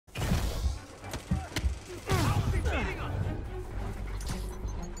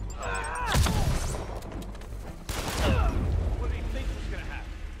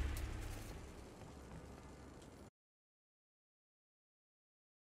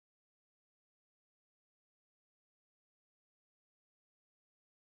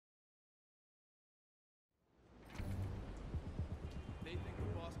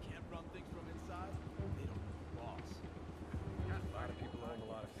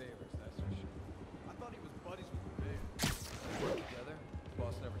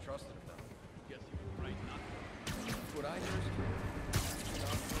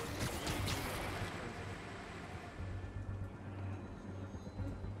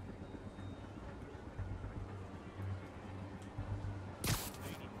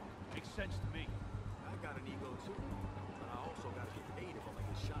sense to me. I got an ego too, but I also gotta get paid if I'm gonna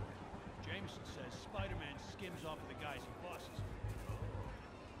get shot at. Jameson says Spider-Man skims off of the guys he bosses.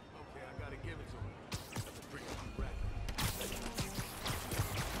 Okay, I gotta give it to him. That's a pretty good rap.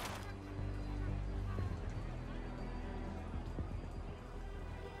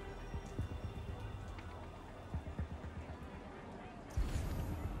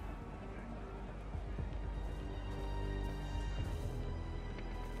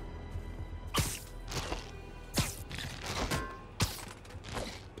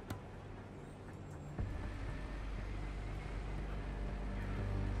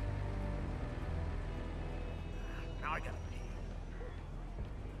 Now I gotta pee.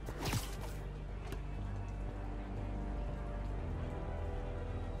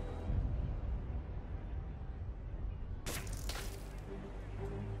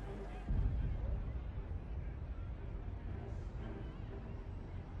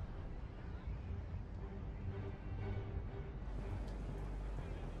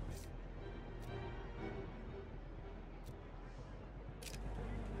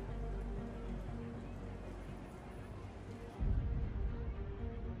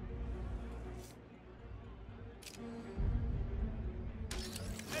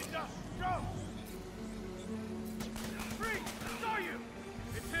 Hey, Joe! Freeze! Saw you!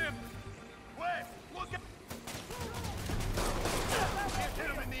 It's him! Where? Look at... Just hit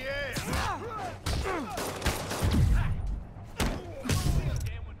him in the air!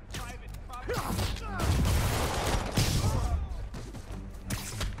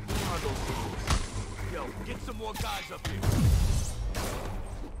 Yo, get some more guys up here!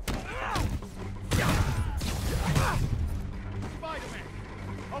 Spider-Man!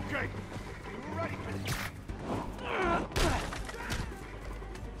 Okay, we're ready for this.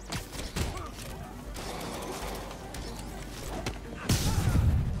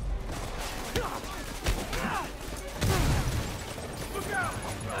 Look out!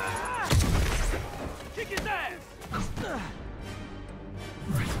 Kick his ass!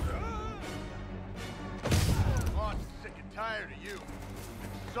 I'm sick and tired of you.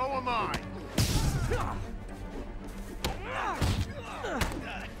 So am I.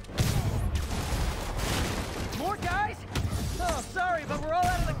 More guys? Oh, sorry, but we're all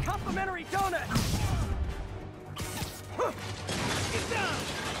out of the complimentary donut. Get down!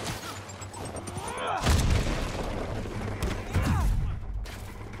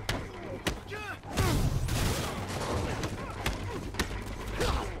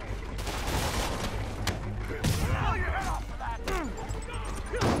 Blow your head off for that!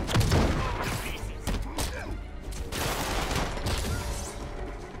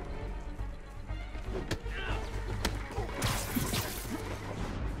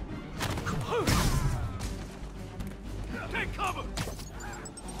 Take cover!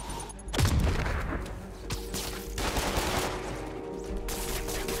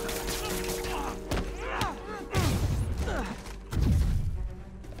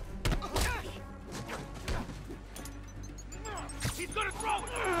 He's gonna throw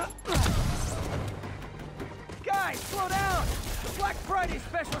it! Guys, slow down! The Black Friday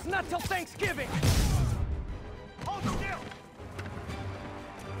special's not till Thanksgiving! Hold still!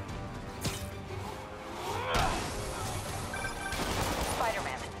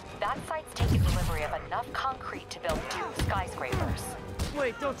 Spider-Man, that site's taken delivery of enough concrete to build 2 skyscrapers.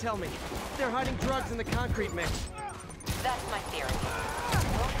 Wait, don't tell me. They're hiding drugs in the concrete mix. That's my theory.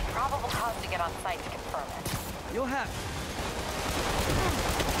 We'll need probable cause to get on site to confirm it. You'll have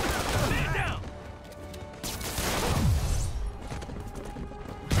Stand down!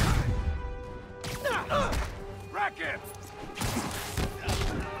 Racket!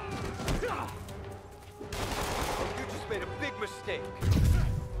 You just made a big mistake.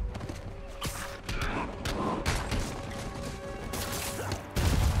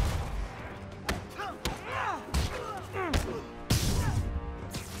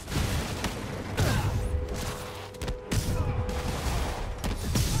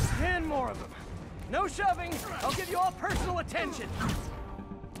 10 more of them. No shoving. I'll give you all personal attention.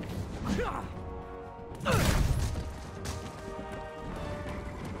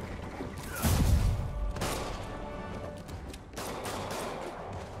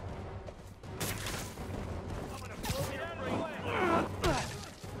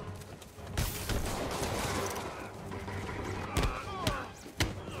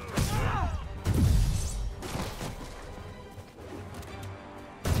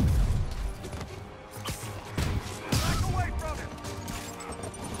 Back away from him!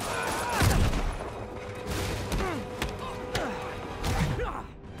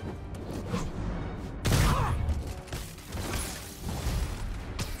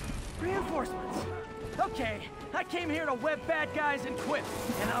 came here to web bad guys and quips,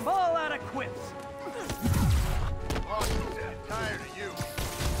 and I'm all out of quips. Oh, shit. Tired of you.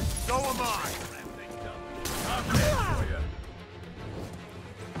 So am I. I'm ready for you.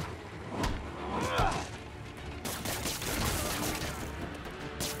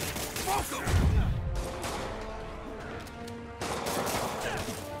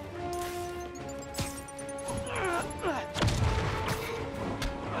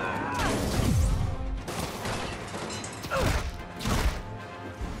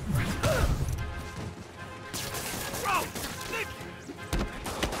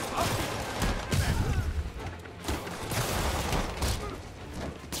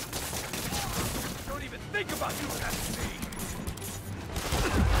 Don't even think about doing that to me.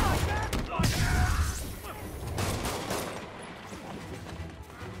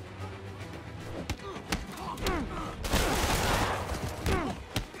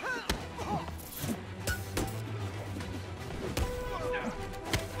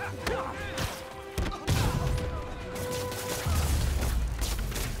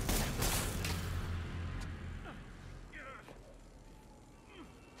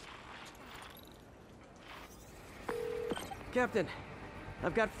 Captain,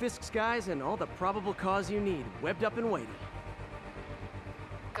 I've got Fisk's guys and all the probable cause you need, webbed up and waiting.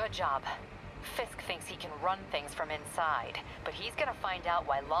 Good job. Fisk thinks he can run things from inside, but he's gonna find out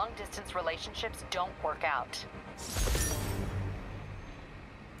why long-distance relationships don't work out.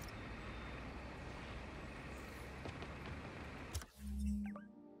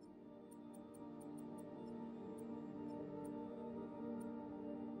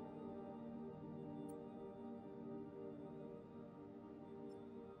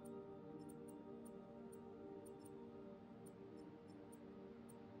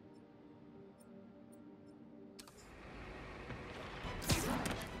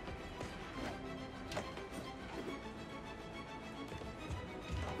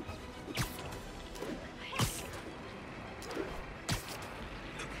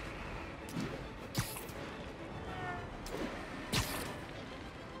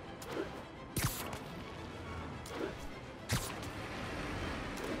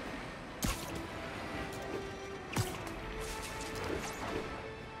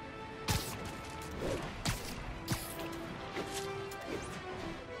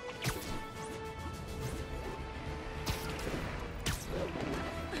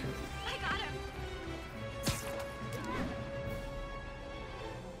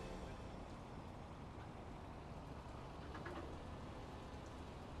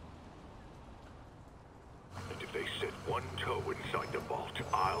 If they set one toe inside the vault,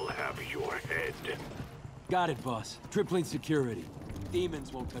 I'll have your head. Got it, boss. Tripling security.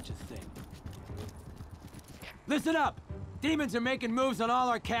 Demons won't touch a thing. Listen up! Demons are making moves on all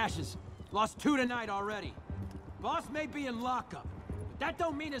our caches. Lost 2 tonight already. Boss may be in lockup, but that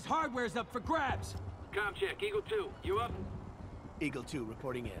don't mean his hardware's up for grabs. Com check, Eagle 2, you up? Eagle 2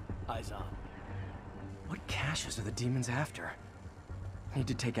 reporting in. Eyes on. What caches are the demons after? Need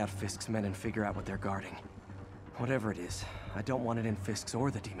to take out Fisk's men and figure out what they're guarding. Whatever it is, I don't want it in Fisk's or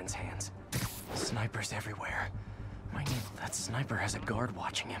the demons' hands. Snipers everywhere. Might need that sniper has a guard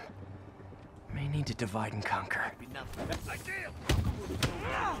watching him. May need to divide and conquer.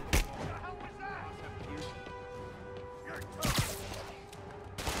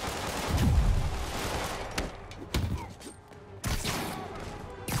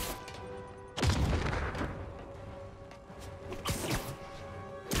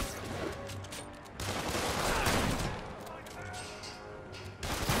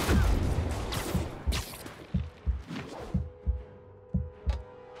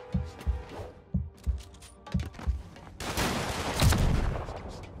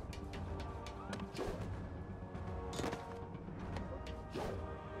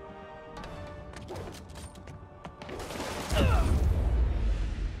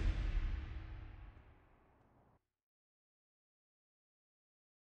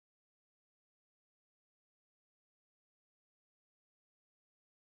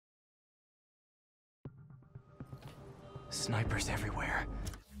 Snipers everywhere.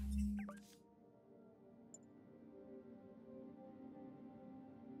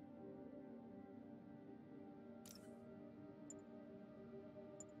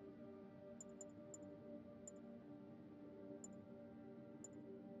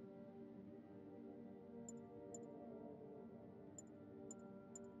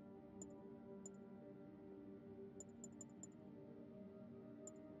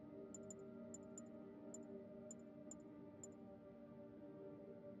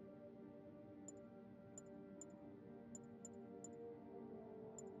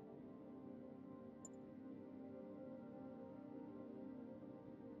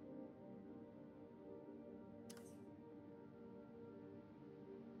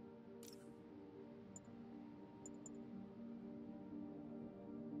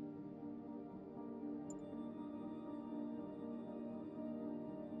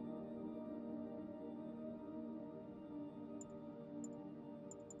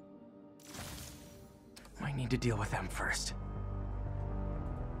 Might need to deal with them first.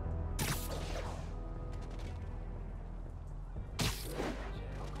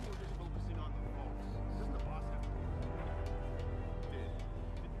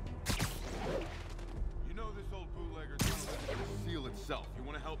 You know this old bootlegger tunnel is gonna seal itself. You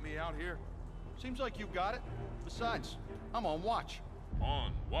wanna help me out here? Seems like you got it. Besides, I'm on watch.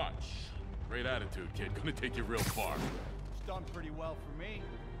 On watch. Great attitude, kid. Gonna take you real far. It's done pretty well for me.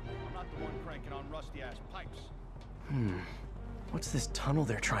 I'm not the one cranking on rusty-ass pipes. What's this tunnel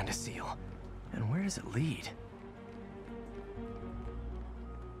they're trying to seal? And where does it lead?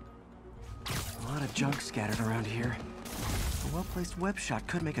 A lot of junk scattered around here. A well-placed web shot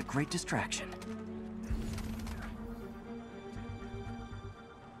could make a great distraction.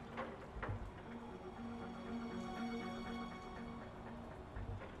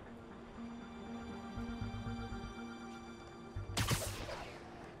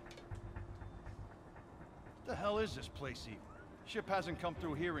 What the hell is this place even? Ship hasn't come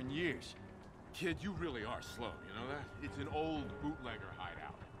through here in years. Kid, you really are slow, you know that? It's an old bootlegger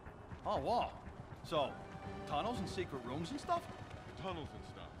hideout. Oh, wow. So, tunnels and secret rooms and stuff? Tunnels and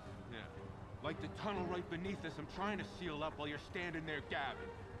stuff, yeah. Like the tunnel right beneath us I'm trying to seal up while you're standing there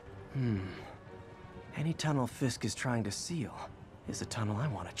gabbing. Any tunnel Fisk is trying to seal is a tunnel I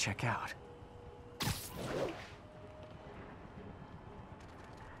want to check out.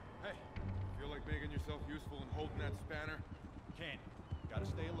 Hey, feel like making yourself useful and holding that spanner? Can't. Gotta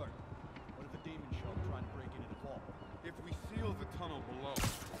stay alert. What if the demon show trying to break into the vault? If we seal the tunnel below,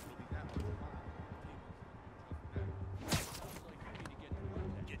 it'll be that much harder.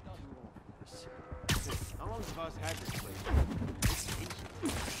 How long have us had this place?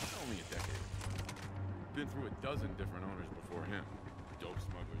 Only a decade. Been through a dozen different owners before him. Dope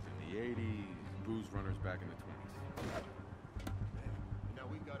smugglers in the 80s, booze runners back in the 20s. Now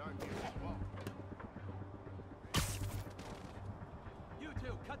we've got our gear as well. You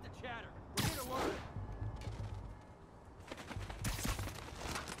two, cut the chatter. We need a word.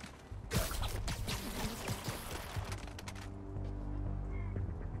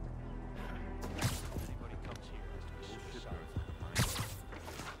 Anybody comes here has to be suicidal.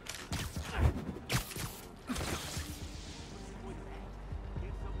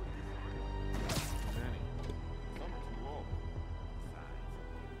 Manny, some too old.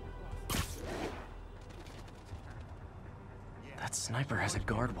 That sniper has a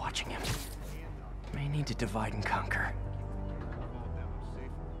guard watching him. May need to divide and conquer.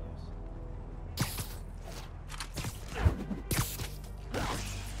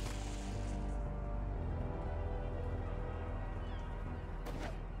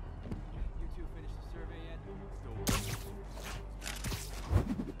 You two finished the survey yet?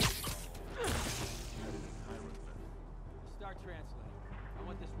 Start translating. I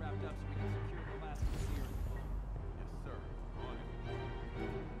want this wrapped up so we can secure the last gear in the vault. Yes, sir. On it.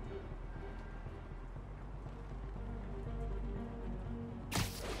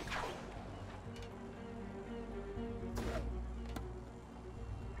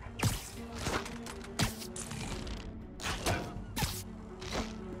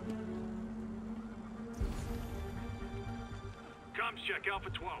 Comms check, Alpha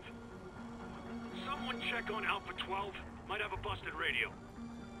 12. Someone check on Alpha 12. Might have a busted radio.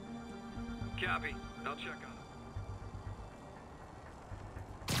 Copy. I'll check on it.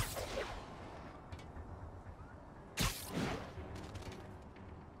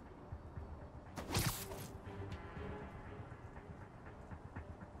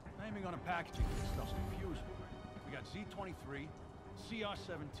 Naming on a packaging of this stuff's confusing. We got Z23,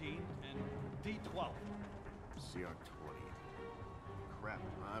 CR17, and D12. CR20. Crap,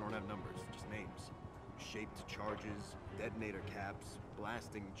 I don't have numbers, just names. Shaped charges, detonator caps,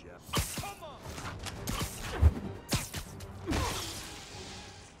 blasting jets. Come on!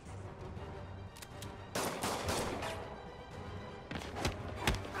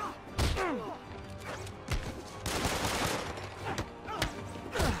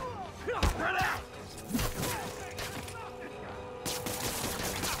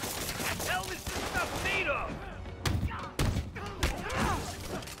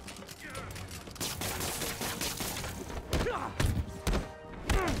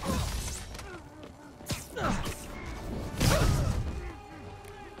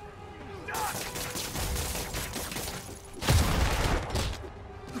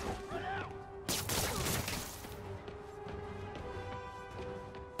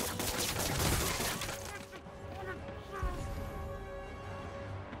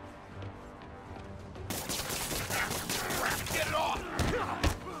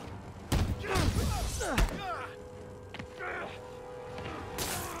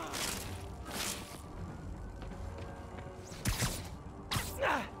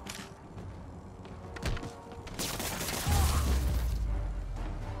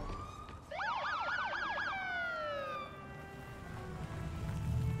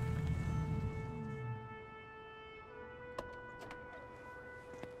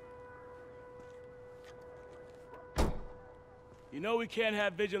 You know we can't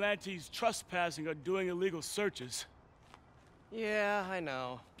have vigilantes trespassing or doing illegal searches. Yeah, I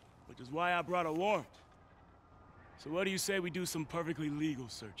know. Which is why I brought a warrant. So what do you say we do some perfectly legal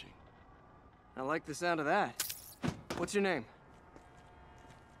searching? I like the sound of that. What's your name?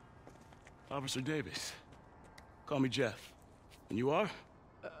 Officer Davis. Call me Jeff. And you are?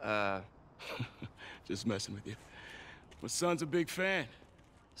 Just messing with you. My son's a big fan.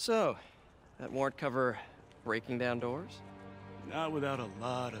 So, that warrant cover breaking down doors? Not without a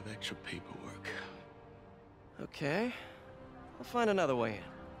lot of extra paperwork. Okay. I'll find another way in.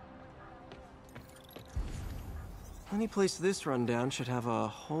 Any place this rundown should have a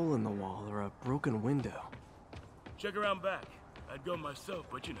hole in the wall or a broken window. Check around back. I'd go myself,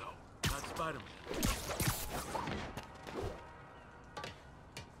 but you know, not Spider-Man.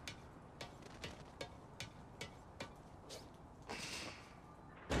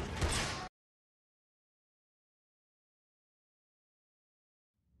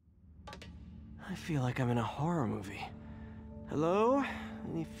 I feel like I'm in a horror movie. Hello?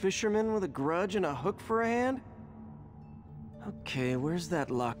 Any fisherman with a grudge and a hook for a hand? Okay, where's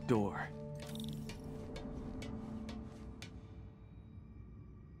that locked door?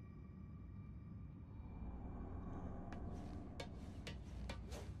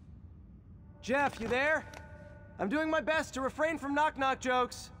 Jeff, you there? I'm doing my best to refrain from knock-knock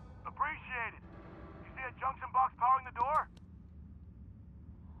jokes. Appreciate it. You see a junction box powering the door?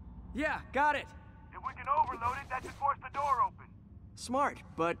 Yeah, got it. If we can overload it, that should force the door open. Smart,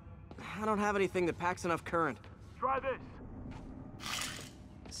 but I don't have anything that packs enough current. Try this.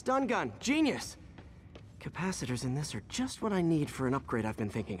 Stun gun, genius! Capacitors in this are just what I need for an upgrade I've been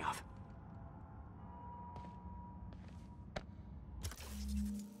thinking of.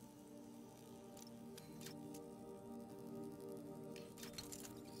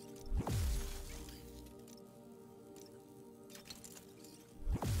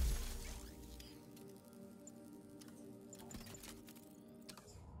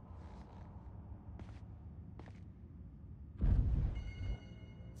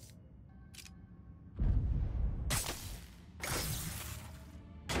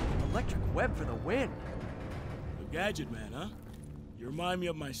 Electric web for the win. A gadget man, huh? You remind me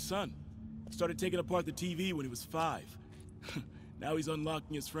of my son. Started taking apart the TV when he was 5. Now he's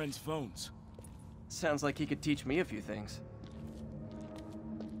unlocking his friends' phones. Sounds like he could teach me a few things.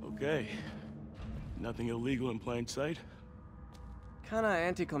 Okay. Nothing illegal in plain sight? Kinda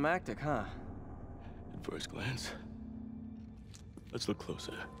anticlimactic, huh? At first glance. Let's look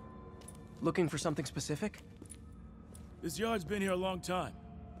closer. Looking for something specific? This yard's been here a long time.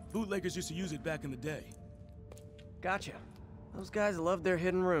 Bootleggers used to use it back in the day. Gotcha. Those guys love their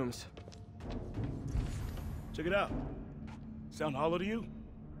hidden rooms. Check it out. Sound hollow to you?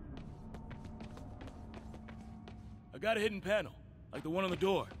 I got a hidden panel, like the one on the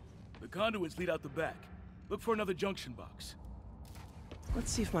door. The conduits lead out the back. Look for another junction box.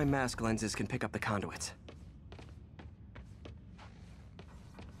 Let's see if my mask lenses can pick up the conduits.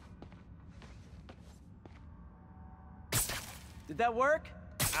 Did that work?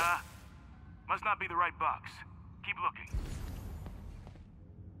 Nah. Must not be the right box. Keep looking.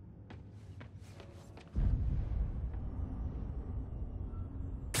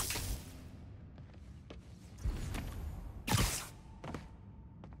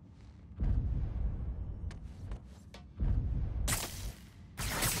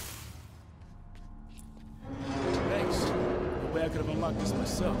 Thanks. No way I could have unlocked this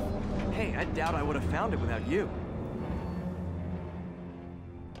myself. Hey, I doubt I would have found it without you.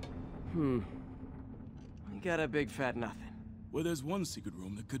 We got a big fat nothing. Well, there's one secret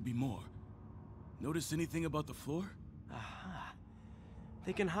room that could be more. Notice anything about the floor? Aha.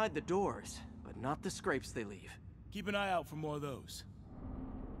 They can hide the doors, but not the scrapes they leave. Keep an eye out for more of those.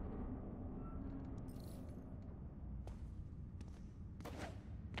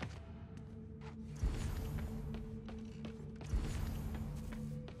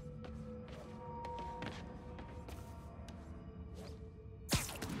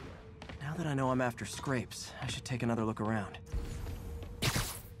 Now that I know I'm after scrapes, I should take another look around.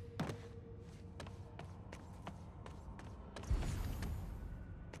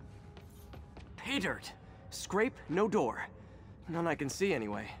 Pay dirt! Scrape, no door. None I can see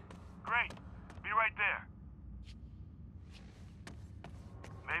anyway. Great. Be right there.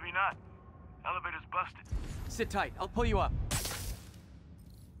 Maybe not. Elevator's busted. Sit tight, I'll pull you up.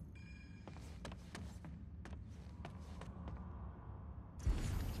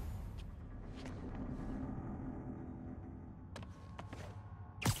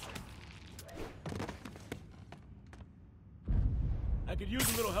 I could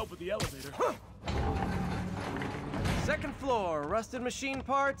use a little help with the elevator. Second floor, rusted machine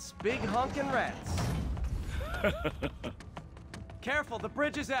parts, big honkin' rats. Careful, the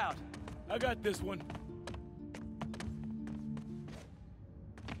bridge is out. I got this one.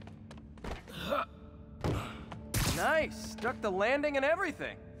 Nice, stuck the landing and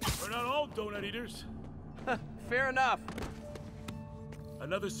everything. We're not all donut eaters. Fair enough.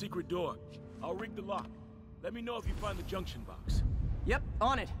 Another secret door. I'll rig the lock. Let me know if you find the junction box. Yep,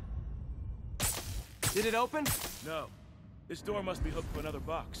 on it. Did it open? No. This door must be hooked to another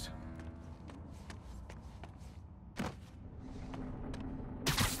box.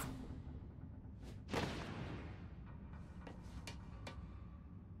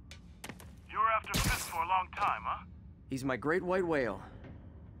 You were after Fisk for a long time, huh? He's my great white whale.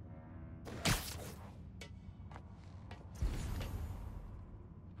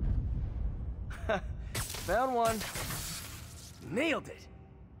 Found one. Nailed it.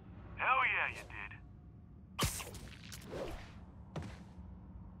 Hell yeah, you did.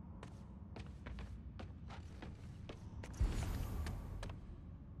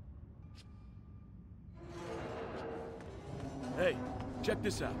 Hey, check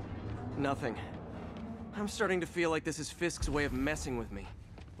this out. Nothing. I'm starting to feel like this is Fisk's way of messing with me.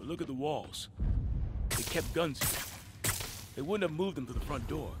 But look at the walls. They kept guns here. They wouldn't have moved them to the front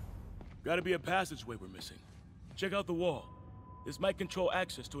door. Gotta be a passageway we're missing. Check out the wall. This might control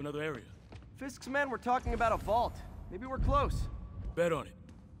access to another area. Fisk's men were talking about a vault. Maybe we're close. Bet on it.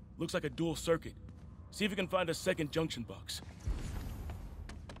 Looks like a dual circuit. See if you can find a second junction box.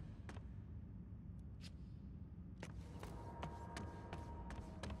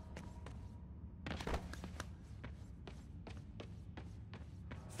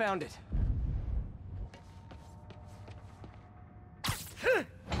 Found it.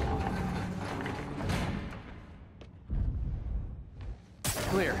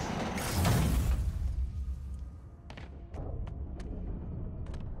 Clear.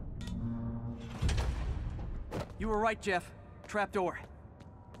 You were right, Jeff. Trapdoor.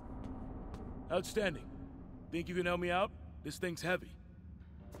 Outstanding. Think you can help me out? This thing's heavy.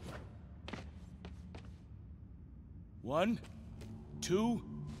 1, 2,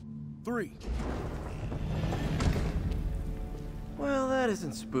 3. Well, that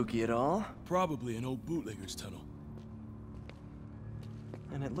isn't spooky at all. Probably an old bootlegger's tunnel.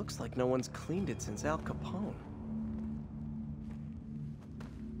 And it looks like no one's cleaned it since Al Capone.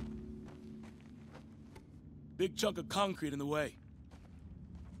 Big chunk of concrete in the way.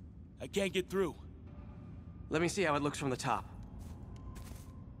 I can't get through. Let me see how it looks from the top.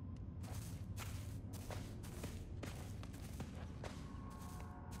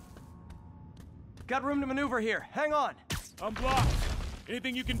 Got room to maneuver here. Hang on. I'm blocked.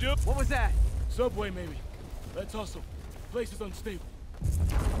 Anything you can do? What was that? Subway, maybe. Let's hustle. Place is unstable.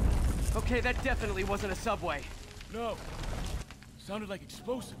 Okay, that definitely wasn't a subway. No. Sounded like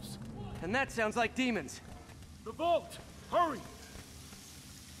explosives. And that sounds like demons. The vault! Hurry!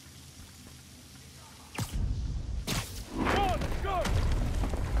 On, go!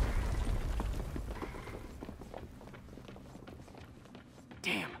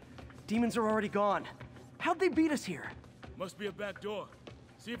 Damn. Demons are already gone. How'd they beat us here? Must be a back door.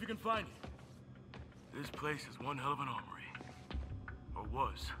 See if you can find it. This place is one hell of an armory. Or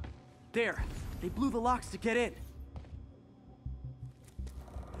was. There. They blew the locks to get in.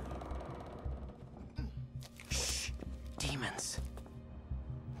 Shh. Demons.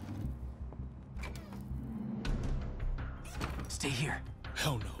 Stay here.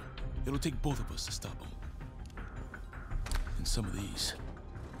 Hell no. It'll take both of us to stop them. And some of these.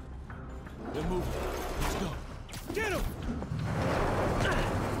 They're moving. Let's go. Get him!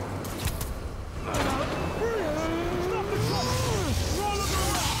 Stop the truck! Roll him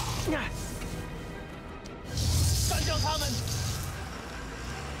around!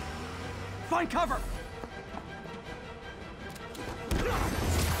 Find cover!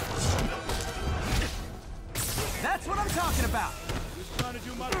 That's what I'm talking about! Just trying to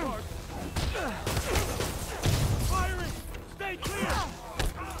do my part. Firing! Stay clear!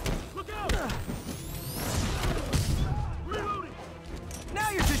 Look out! Reloading! Now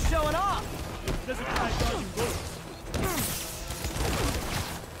you're just showing off! Doesn't try dodging bullets.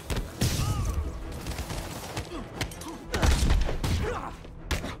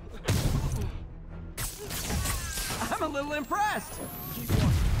 I'm a little impressed! Keep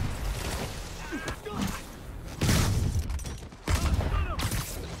going.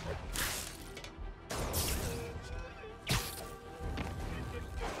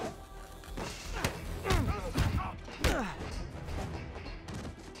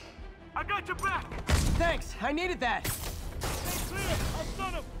 I got your back! Thanks, I needed that! Stay clear! I'll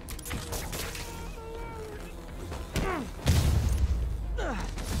stun him!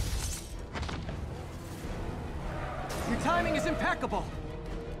 timing is impeccable!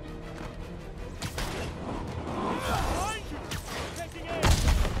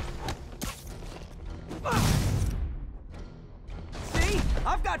 See?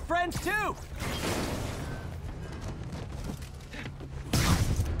 I've got friends too!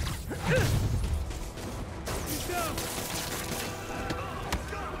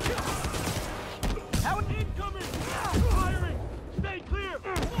 How incoming! Firing! Stay clear!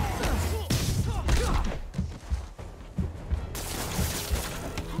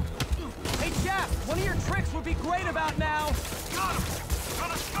 Hey, Jeff! One of your tricks would be great about now! Got him!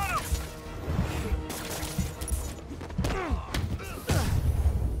 Got him!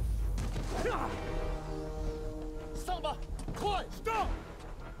 Selma! Coy! Stop!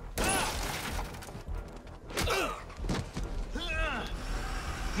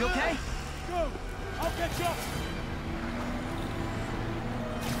 You okay? Go! I'll catch up!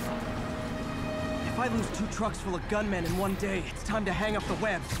 If I lose 2 trucks full of gunmen in one day, it's time to hang up the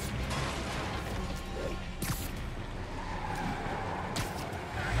web.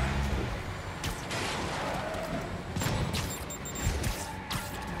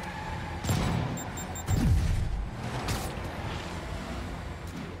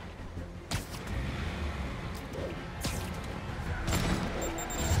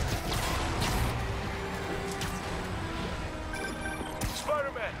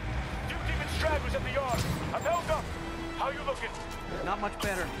 Spider-Man! Two demon stragglers at the yard. I'm held up. How you looking? Not much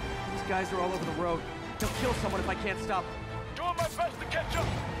better. These guys are all over the road. They'll kill someone if I can't stop them. Doing my best to catch up,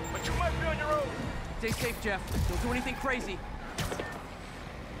 but you might be on your own. Stay safe, Jeff. Don't do anything crazy.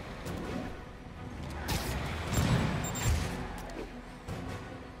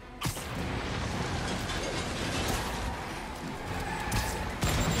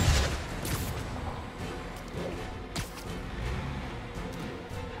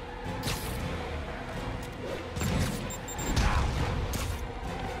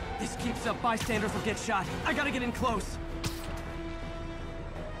 This keeps up, bystanders will get shot. I gotta get in close.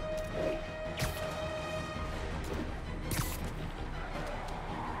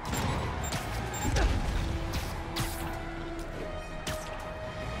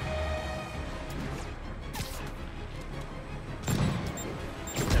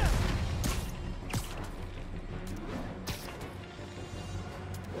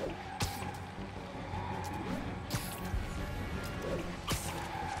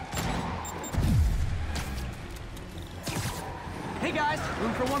 Hey guys,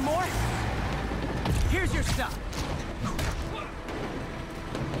 room for one more? Here's your stuff.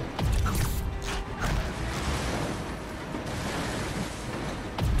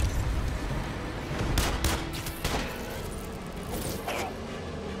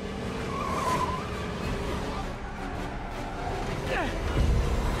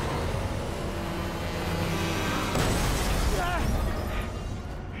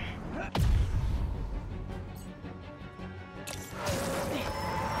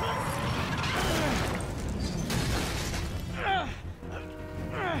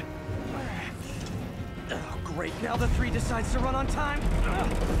 Great, now the 3 decides to run on time.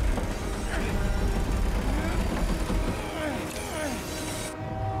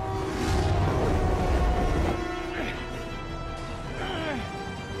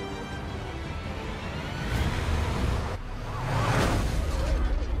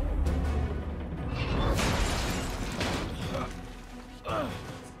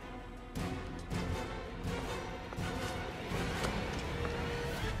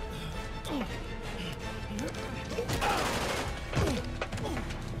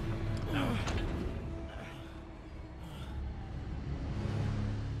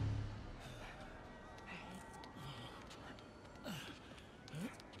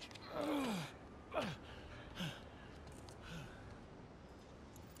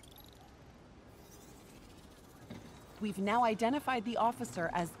 We've now identified the officer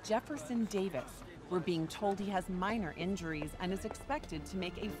as Jefferson Davis. We're being told he has minor injuries and is expected to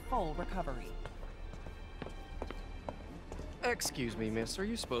make a full recovery. Excuse me, miss. Are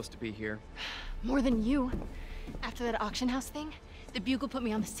you supposed to be here? More than you. After that auction house thing, the Bugle put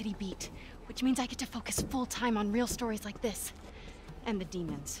me on the city beat, which means I get to focus full time on real stories like this. And the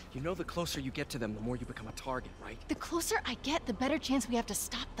demons. You know the closer you get to them, the more you become a target, right? The closer I get, the better chance we have to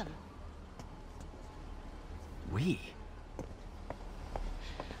stop them. We?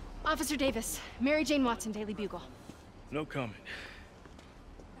 Officer Davis, Mary Jane Watson, Daily Bugle. No comment.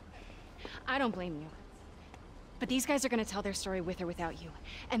 I don't blame you. But these guys are gonna tell their story with or without you,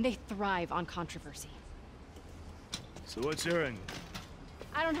 and they thrive on controversy. So what's your angle?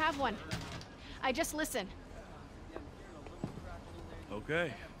 I don't have one. I just listen.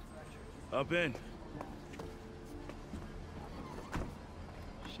 Okay. Up in.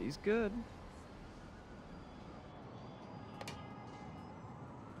 She's good.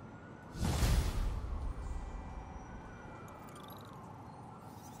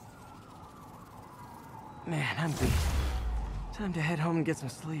 Man, I'm beat. Time to head home and get some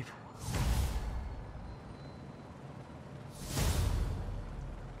sleep.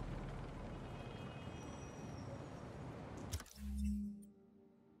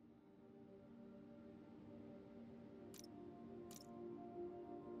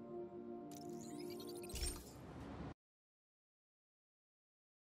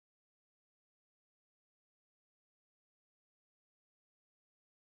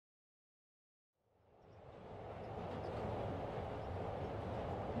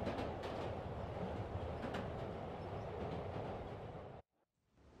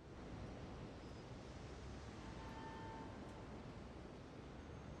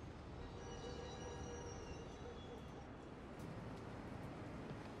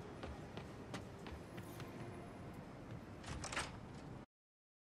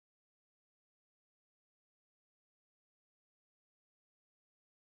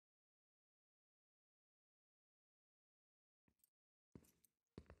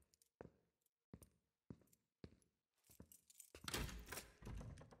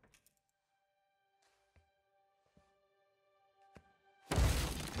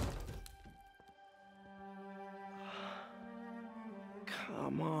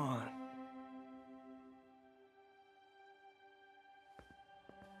 Come on.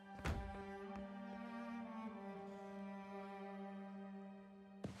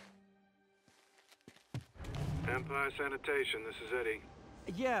 Empire Sanitation, this is Eddie.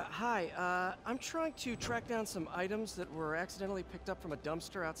 Yeah, hi. I'm trying to track down some items that were accidentally picked up from a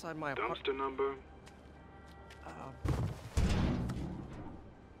dumpster outside my apartment. Dumpster number?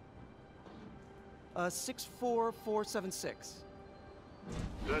 64476.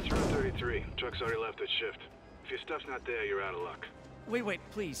 That's Route 33. Truck's already left its shift. If your stuff's not there, you're out of luck. Wait,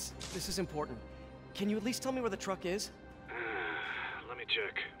 please. This is important. Can you at least tell me where the truck is? Let me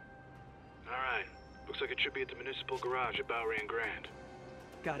check. Alright. Looks like it should be at the municipal garage at Bowery and Grand.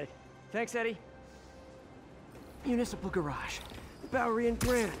 Got it. Thanks, Eddie. Municipal garage. Bowery and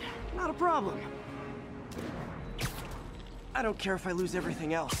Grand. Not a problem. I don't care if I lose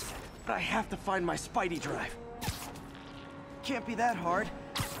everything else, but I have to find my Spidey drive. Can't be that hard.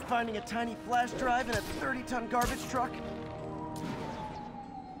 Finding a tiny flash drive in a 30-ton garbage truck.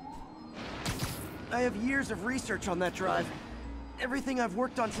 I have years of research on that drive. Everything I've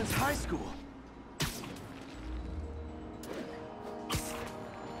worked on since high school.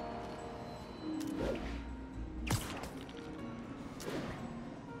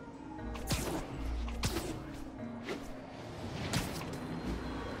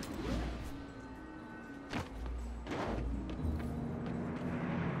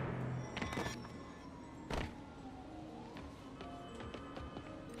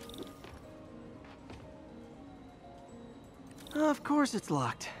 Of course it's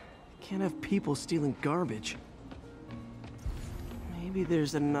locked. Can't have people stealing garbage. Maybe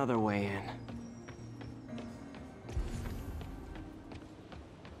there's another way in.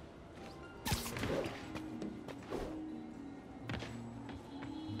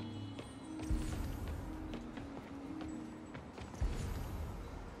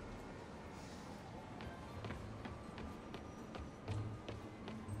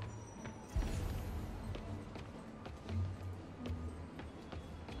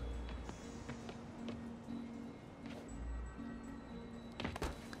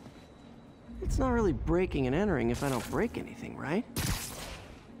 It's not really breaking and entering if I don't break anything, right?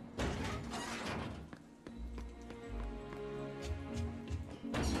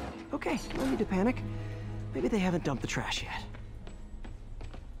 Okay, no need to panic. Maybe they haven't dumped the trash yet.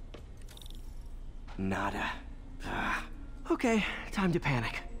 Nada. Okay, time to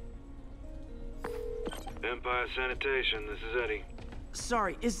panic. Empire Sanitation, this is Eddie.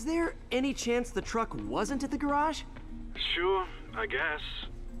 Sorry, is there any chance the truck wasn't at the garage? Sure, I guess.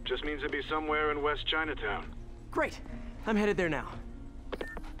 Just means it'd be somewhere in West Chinatown. Great. I'm headed there now.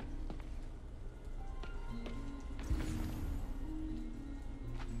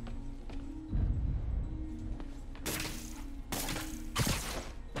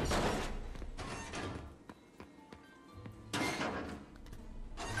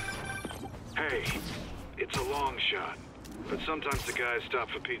 Hey, it's a long shot, but sometimes the guys stop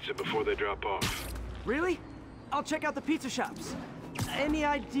for pizza before they drop off. Really? I'll check out the pizza shops. Any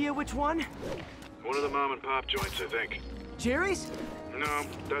idea which one? One of the mom and pop joints, I think. Jerry's? No,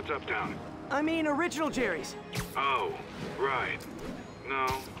 that's uptown. I mean original Jerry's. Oh, right. No,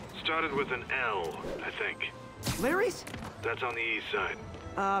 started with an L, I think. Larry's? That's on the east side.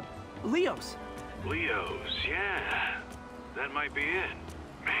 Leo's. Leo's, yeah. That might be it.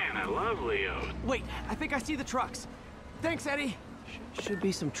 Man, I love Leo's. Wait, I think I see the trucks. Thanks, Eddie. Should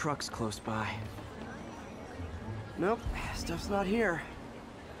be some trucks close by. Nope, stuff's not here.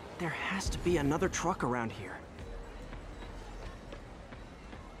 There has to be another truck around here.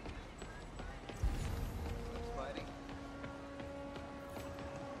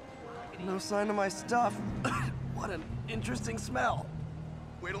 No sign of my stuff. What an interesting smell.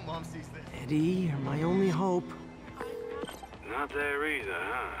 Wait till Mom sees this. Eddie, you're my only hope. Not there either,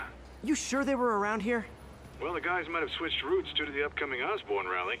 huh? You sure they were around here? Well, the guys might have switched routes due to the upcoming Osborne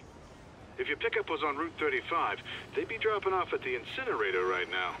rally. If your pickup was on Route 35, they'd be dropping off at the incinerator right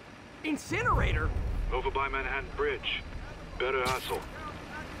now. Incinerator? Over by Manhattan Bridge. Better hustle.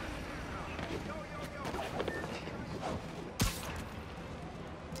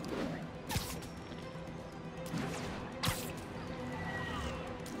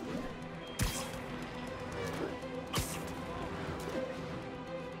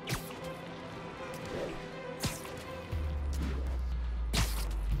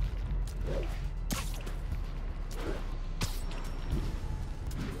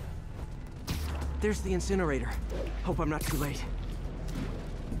 There's the incinerator. Hope I'm not too late.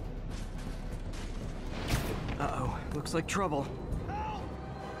 Uh-oh, looks like trouble.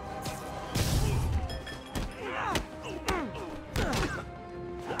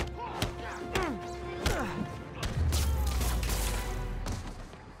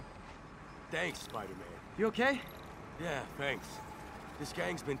 Thanks, Spider-Man. You okay? Yeah, thanks. This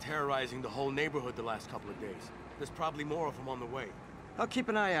gang's been terrorizing the whole neighborhood the last couple of days. There's probably more of them on the way. I'll keep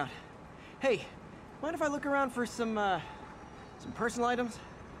an eye out. Hey, mind if I look around for some personal items?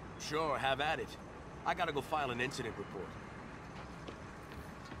 Sure, have at it. I gotta go file an incident report.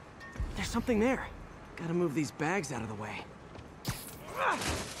 There's something there. Gotta move these bags out of the way. I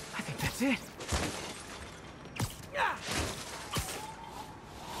think that's it.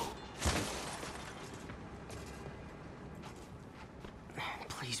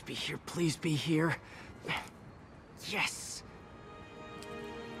 Please be here, please be here. Yes!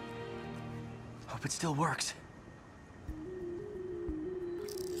 Hope it still works.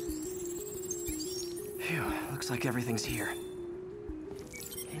 Phew, looks like everything's here.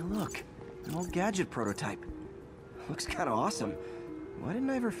 Hey, look, an old gadget prototype. Looks kind of awesome. Why didn't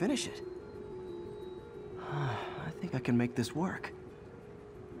I ever finish it? I think I can make this work.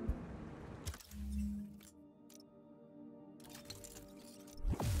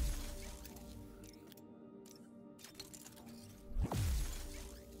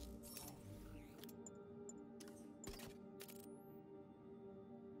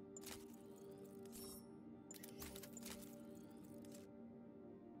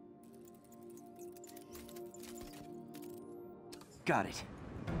 Got it.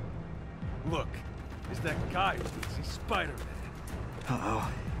 Look, is that guy who thinks he's Spider-Man.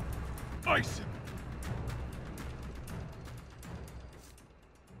 Uh-oh. Ice him.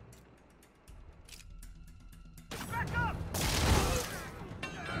 Back up!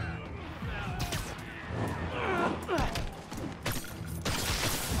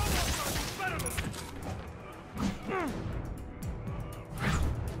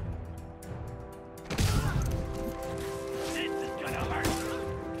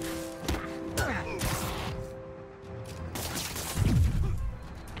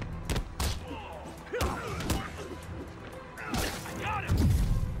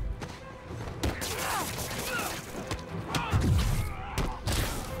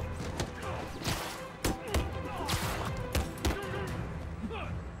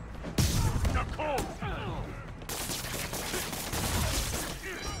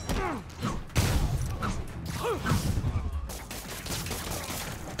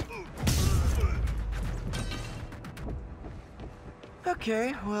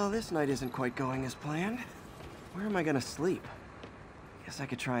 Okay, well, this night isn't quite going as planned. Where am I gonna sleep? Guess I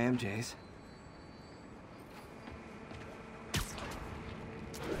could try MJ's.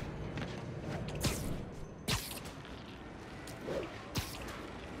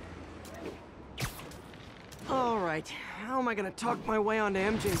 All right, how am I gonna talk my way onto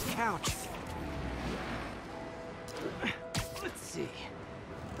MJ's couch? Let's see.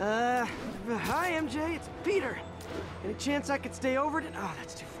 Hi, MJ, it's Peter. Any chance I could stay over tonight? Oh,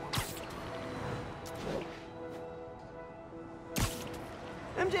 that's too formal.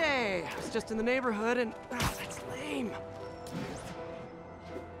 MJ! I was just in the neighborhood and... Oh, that's lame.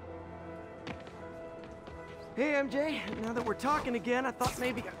 Hey, MJ. Now that we're talking again, I thought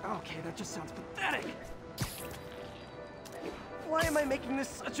maybe... Okay, that just sounds pathetic. Why am I making this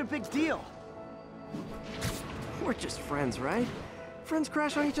such a big deal? We're just friends, right? Friends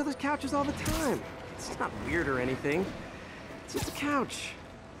crash on each other's couches all the time. It's not weird or anything. It's just a couch.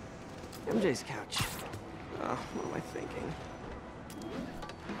 MJ's couch. What am I thinking?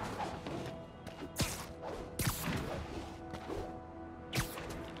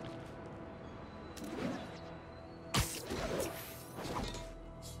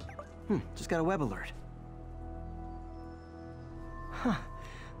 Just got a web alert. Huh.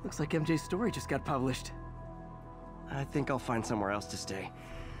 Looks like MJ's story just got published. I think I'll find somewhere else to stay.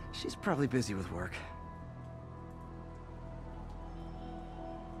 She's probably busy with work.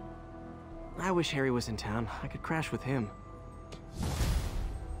 I wish Harry was in town. I could crash with him.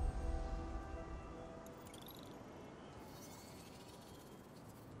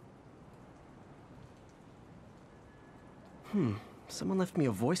 Someone left me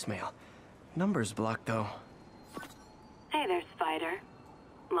a voicemail. Number's blocked, though. Hey there, Spider.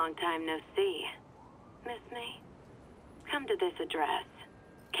 Long time no see. Miss me? Come to this address.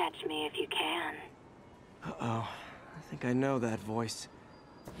 Catch me if you can. Uh-oh. I think I know that voice.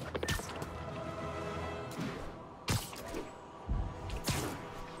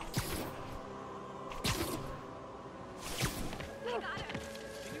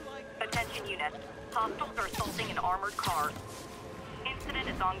 Attention units. Hostiles are assaulting an armored car. Incident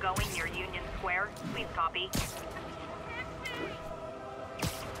is ongoing near Union Square. Please copy.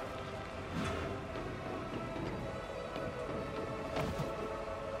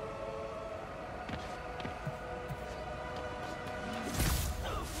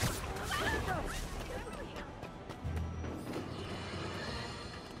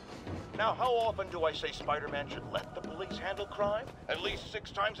 Now, how often do I say Spider-Man should let the police handle crime? At least 6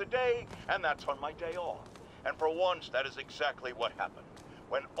 times a day, and that's on my day off. And for once, that is exactly what happened.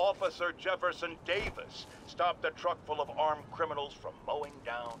 When Officer Jefferson Davis stopped a truck full of armed criminals from mowing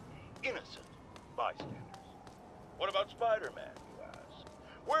down innocent bystanders. What about Spider-Man, you ask?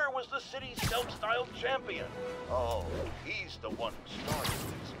 Where was the city's self-styled champion? Oh, he's the one who started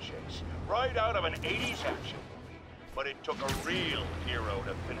this chase, right out of an 80s action movie. But it took a real hero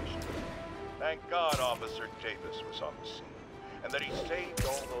to finish it. Thank God Officer Davis was on the scene, and that he saved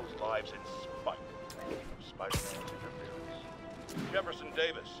all those lives in spite of Spider-Man's interference. Jefferson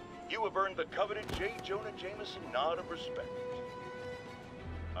Davis, you have earned the coveted J. Jonah Jameson nod of respect.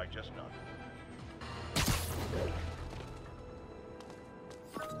 I just nodded.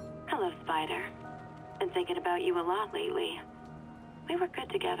 Hello, Spider. Been thinking about you a lot lately. We were good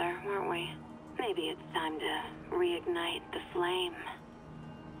together, weren't we? Maybe it's time to reignite the flame.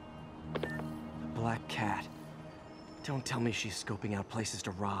 Black Cat. Don't tell me she's scoping out places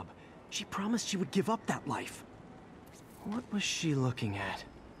to rob. She promised she would give up that life. What was she looking at?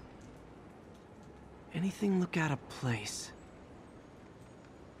 Anything look out of place?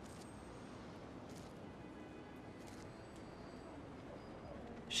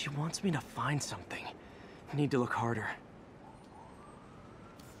 She wants me to find something. I need to look harder.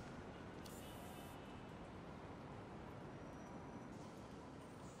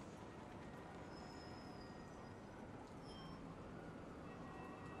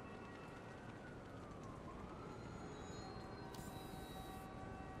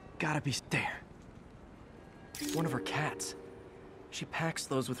 Gotta be there. One of her cats. She packs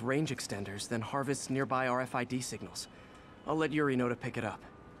those with range extenders, then harvests nearby RFID signals. I'll let Yuri know to pick it up.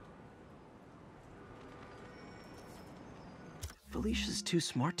 Felicia's too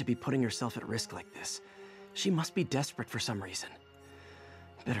smart to be putting herself at risk like this. She must be desperate for some reason.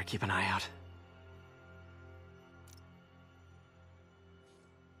 Better keep an eye out.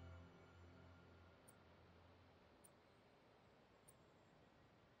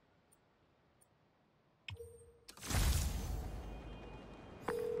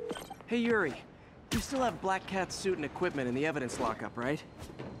 Hey, Yuri. You still have Black Cat's suit and equipment in the evidence lockup, right?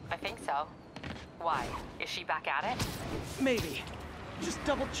 I think so. Why? Is she back at it? Maybe. Just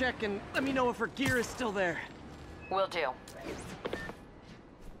double check and let me know if her gear is still there. Will do.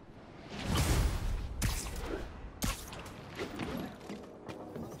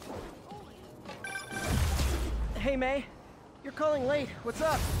 Hey, May. You're calling late. What's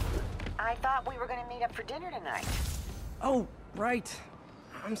up? I thought we were gonna meet up for dinner tonight. Oh, right.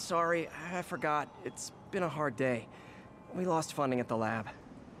 I'm sorry. I forgot. It's been a hard day. We lost funding at the lab.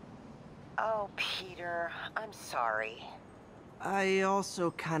 Oh, Peter, I'm sorry. I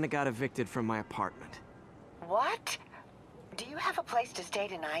also kinda got evicted from my apartment. What? Do you have a place to stay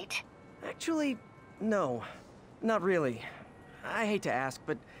tonight? Actually, no. Not really. I hate to ask,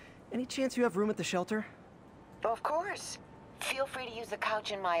 but any chance you have room at the shelter? Of course. Feel free to use the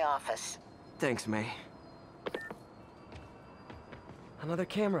couch in my office. Thanks, May. Another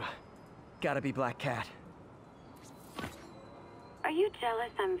camera. Gotta be Black Cat. Are Are you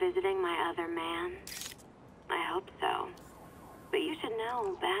jealous I'm visiting my other man? I hope so. But you should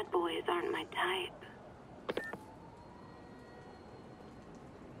know bad boys aren't my type.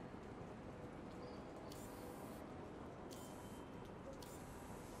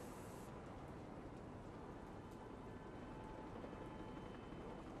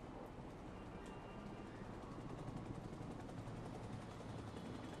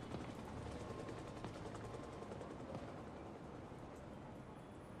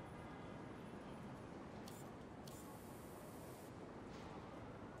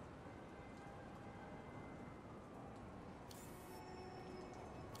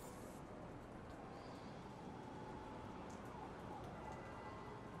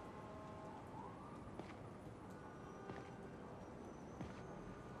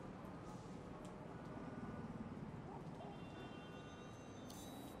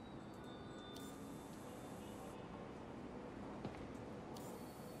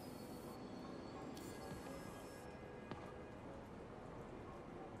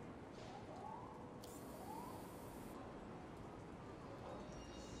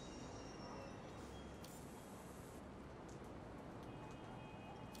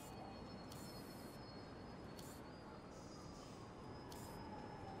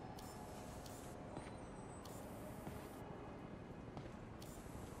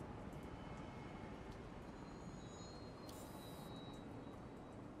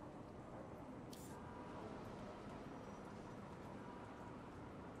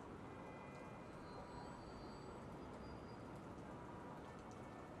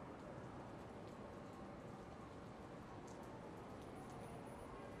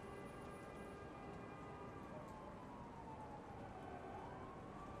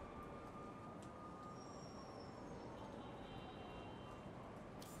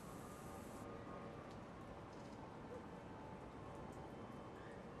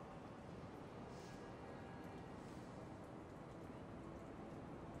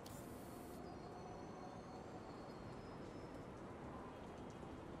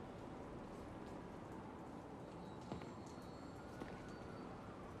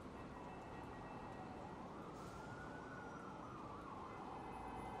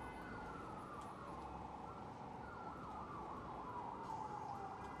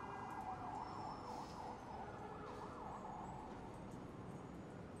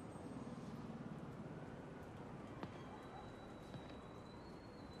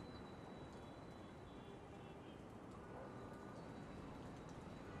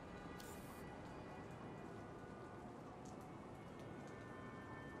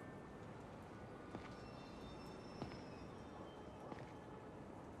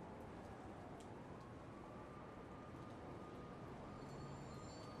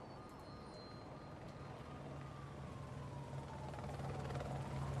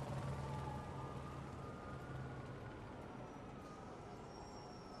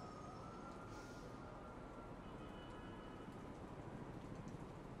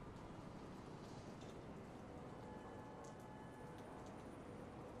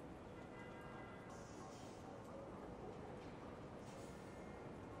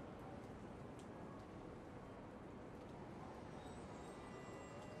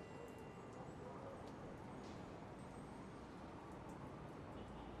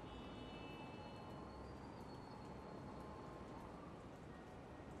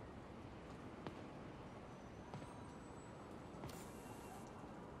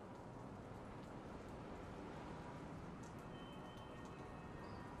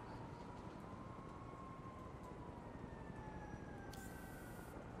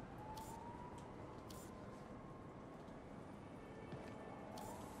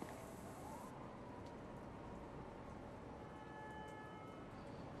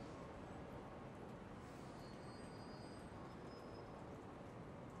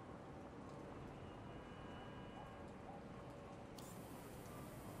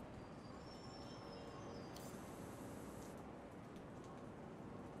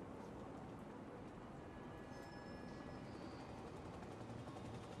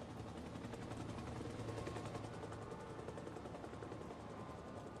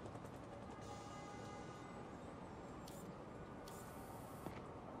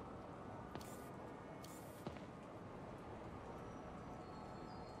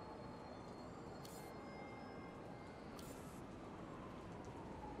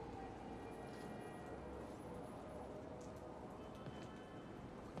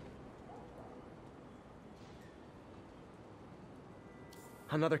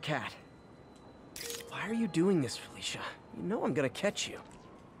 Another cat. Why are you doing this, Felicia? You know I'm gonna catch you.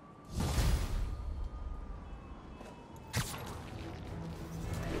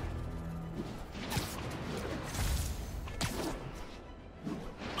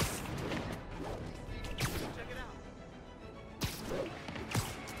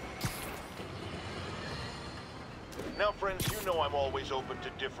 friends, you know I'm always open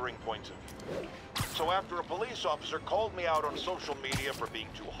to differing points of view. So after a police officer called me out on social media for being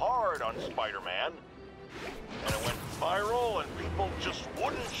too hard on Spider-Man, and it went viral and people just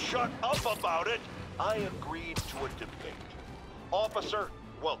wouldn't shut up about it, I agreed to a debate. Officer,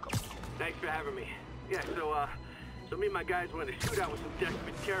 welcome. Thanks for having me. Yeah, so me and my guys went in a shootout with some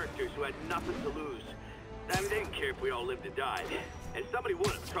desperate characters who had nothing to lose. I mean, they didn't care if we all lived or died. And somebody would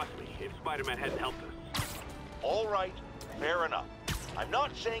have, trust me, if Spider-Man hadn't helped us. All right, fair enough. I'm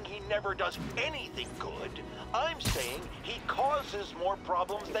not saying he never does anything good. I'm saying he causes more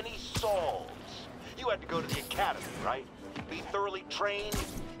problems than he solves. You had to go to the academy, right? Be thoroughly trained?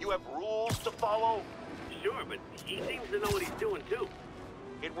 You have rules to follow? Sure, but he seems to know what he's doing, too.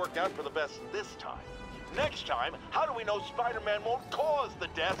 It worked out for the best this time. Next time, how do we know Spider-Man won't cause the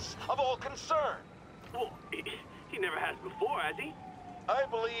deaths of all concerned? Well, he never has before, has he? I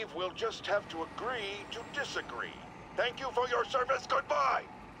believe we'll just have to agree to disagree. Thank you for your service. Goodbye!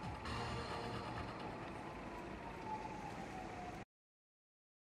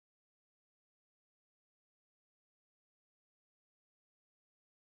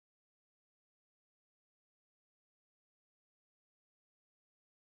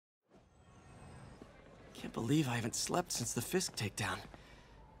 Can't believe I haven't slept since the Fisk takedown.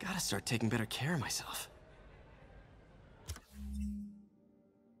 Gotta start taking better care of myself.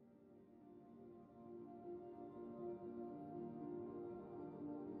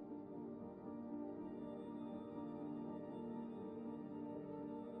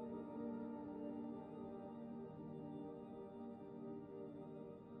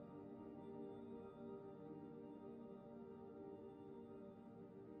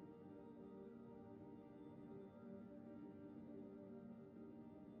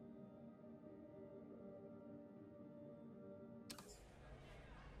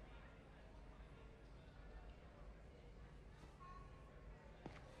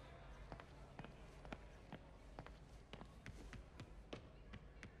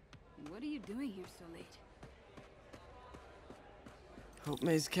 What are you doing here so late? Hope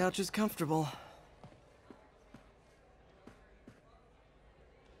May's couch is comfortable.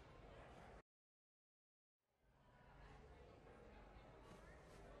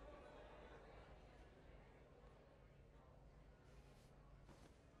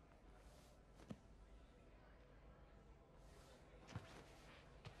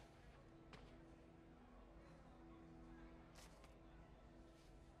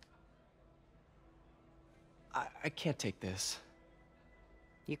 I can't take this.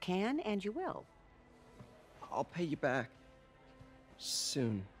 You can, and you will. I'll pay you back.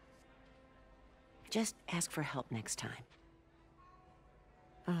 Soon. Just ask for help next time.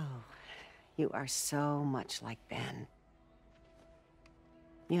 Oh, you are so much like Ben.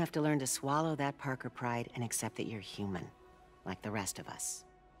 You have to learn to swallow that Parker pride and accept that you're human, like the rest of us.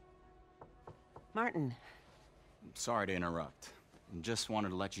 Martin. Sorry to interrupt. Just wanted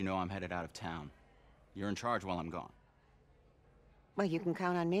to let you know I'm headed out of town. You're in charge while I'm gone. Well, you can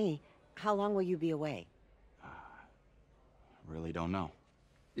count on me. How long will you be away? Really don't know.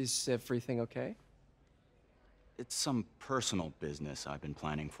 Is everything okay? It's some personal business I've been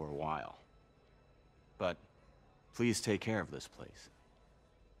planning for a while. But please take care of this place.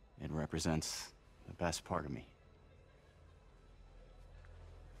 It represents the best part of me.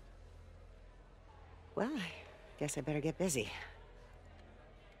 Well, I guess I better get busy.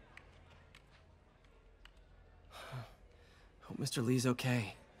 Hope Mr. Lee's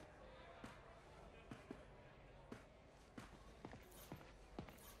okay.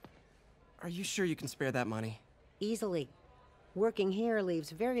 Are you sure you can spare that money? Easily. Working here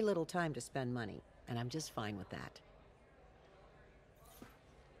leaves very little time to spend money, and I'm just fine with that.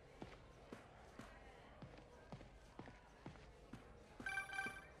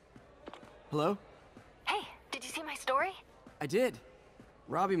 Hello? Hey, did you see my story? I did.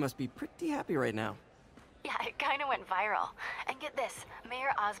 Robbie must be pretty happy right now. Yeah, it kind of went viral. And get this,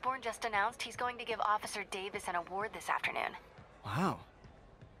 Mayor Osborn just announced he's going to give Officer Davis an award this afternoon. Wow.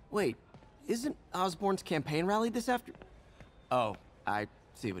 Wait, isn't Osborn's campaign rally this after... Oh, I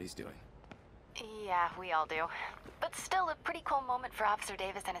see what he's doing. Yeah, we all do. But still a pretty cool moment for Officer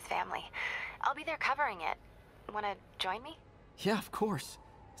Davis and his family. I'll be there covering it. Wanna join me? Yeah, of course.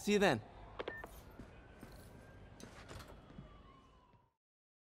 See you then.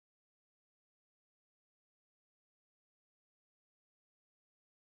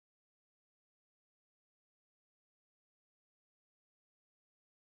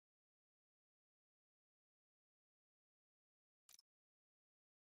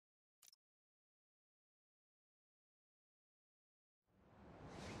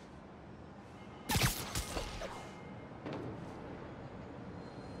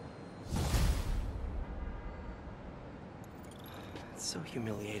 It's so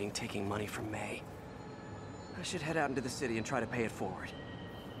humiliating taking money from May. I should head out into the city and try to pay it forward.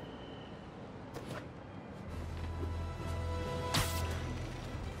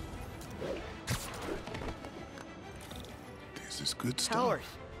 This is good stuff. Howard,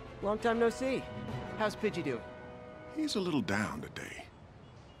 long time no see. How's Pidgey doing? He's a little down today.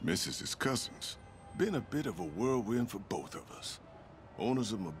 Misses his cousins. Been a bit of a whirlwind for both of us.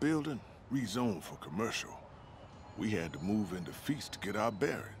 Owners of my building rezoned for commercial. We had to move into Feast to get our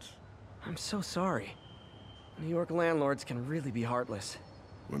bearings. I'm so sorry. New York landlords can really be heartless.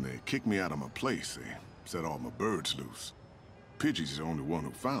 When they kicked me out of my place, they set all my birds loose. Pidgey's the only one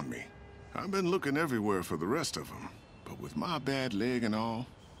who found me. I've been looking everywhere for the rest of them, but with my bad leg and all...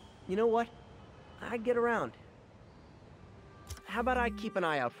 You know what? I'd get around. How about I keep an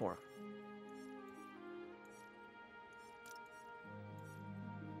eye out for him?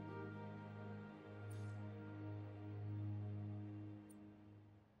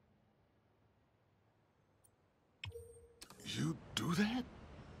 You do that?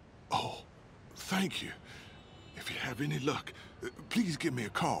 Oh, thank you. If you have any luck, please give me a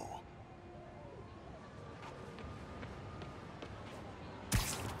call.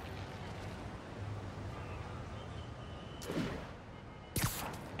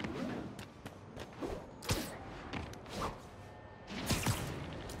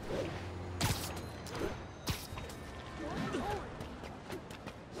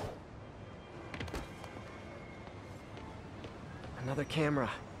 Another camera.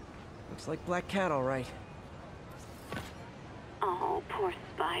 Looks like Black Cat, all right. Oh, poor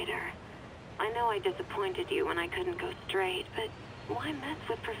Spider. I know I disappointed you when I couldn't go straight, but why mess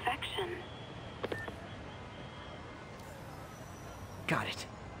with perfection? Got it.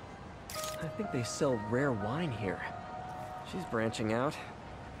 I think they sell rare wine here. She's branching out.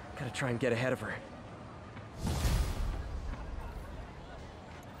 Gotta try and get ahead of her.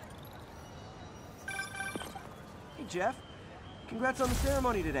 Hey, Jeff. Congrats on the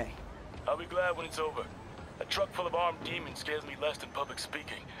ceremony today. I'll be glad when it's over. A truck full of armed demons scares me less than public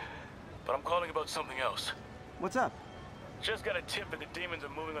speaking. But I'm calling about something else. What's up? Just got a tip that the demons are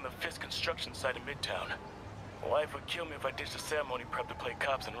moving on the Fisk construction site in Midtown. My wife would kill me if I ditched the ceremony prep to play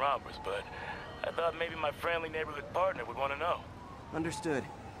cops and robbers, but I thought maybe my friendly neighborhood partner would want to know. Understood.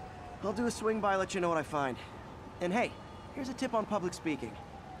 I'll do a swing by, let you know what I find. And hey, here's a tip on public speaking.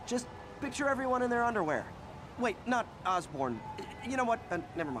 Just picture everyone in their underwear. Wait, not Osborne. You know what?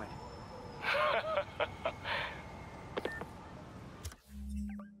 Never mind.